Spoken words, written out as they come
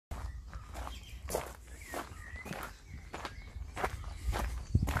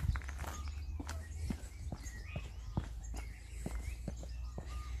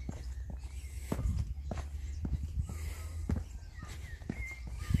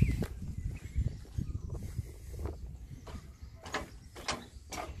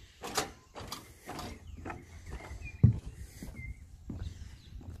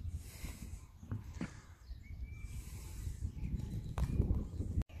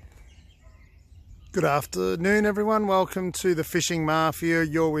Good afternoon everyone, welcome to the Fishing Mafia.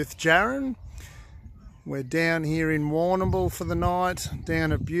 You're with Jaron. We're down here in Warrnambool for the night,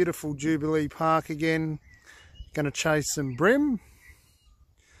 down at beautiful Jubilee Park again. Going to chase some bream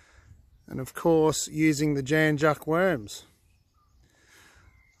and of course using the Jan Juck worms.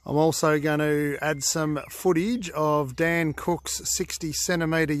 I'm also going to add some footage of Dan Cook's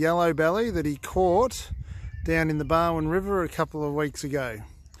 60cm yellow belly that he caught down in the Barwon River a couple of weeks ago.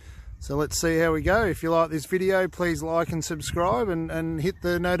 So let's see how we go. If you like this video, please like and subscribe and hit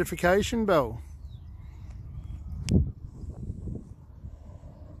the notification bell.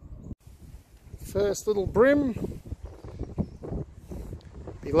 First little bream.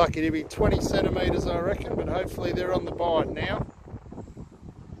 Be lucky to be 20 centimetres I reckon, but hopefully they're on the bite now.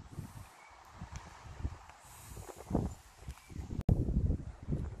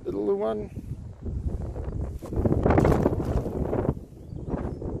 Little one.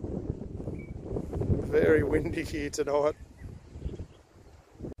 Very windy here tonight.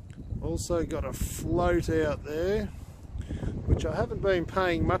 Also got a float out there, which I haven't been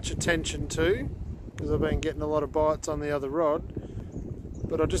paying much attention to because I've been getting a lot of bites on the other rod,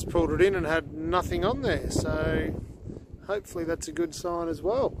 but I just pulled it in and had nothing on there, so hopefully that's a good sign as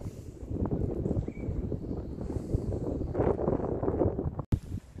well.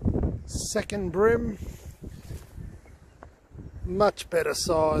 Second bream, much better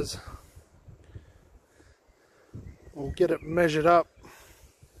size. We'll get it measured up.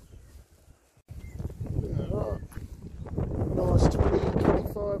 Alright. Nice 20,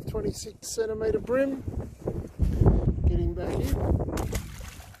 25, 26 centimetre bream. Getting back in.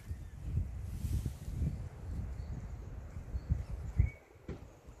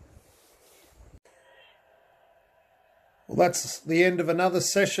 Well, that's the end of another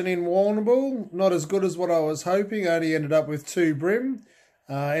session in Warrnambool. Not as good as what I was hoping. I only ended up with 2 bream.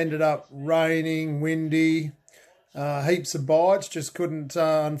 Ended up raining, windy. Heaps of bites, just couldn't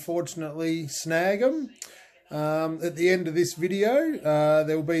unfortunately snag them. At the end of this video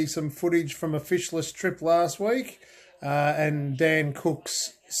there will be some footage from a Fishless trip last week and Dan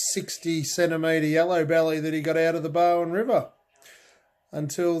Cook's 60cm yellow belly that he got out of the Barwon River.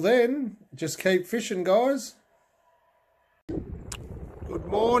 Until then, just keep fishing, guys. Good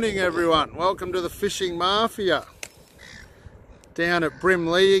morning everyone, welcome to the Fishing Mafia. Down at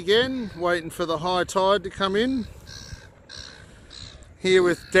Brimley again, waiting for the high tide to come in. Here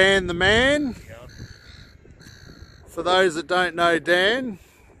with Dan the man. For those that don't know Dan,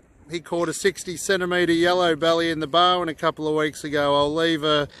 he caught a 60cm yellow belly in the Barwon a couple of weeks ago. I'll leave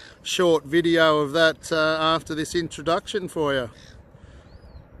a short video of that after this introduction for you.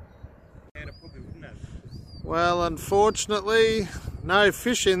 Well, unfortunately, no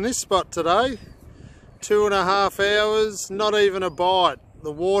fish in this spot today. 2.5 hours, not even a bite.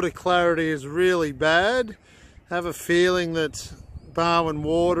 The water clarity is really bad. I have a feeling that Barwon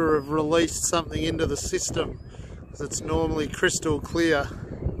water have released something into the system that's normally crystal clear.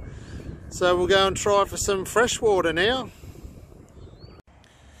 So we'll go and try for some fresh water now.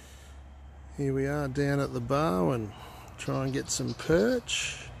 Here we are down at the Barwon. Try and get some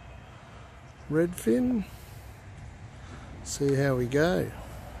perch, redfin. See how we go.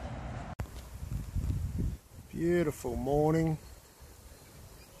 Beautiful morning.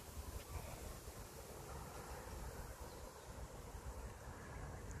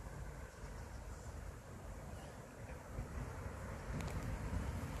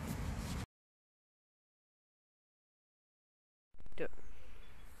 Do it.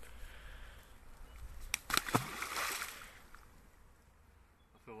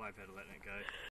 I feel way better letting it go.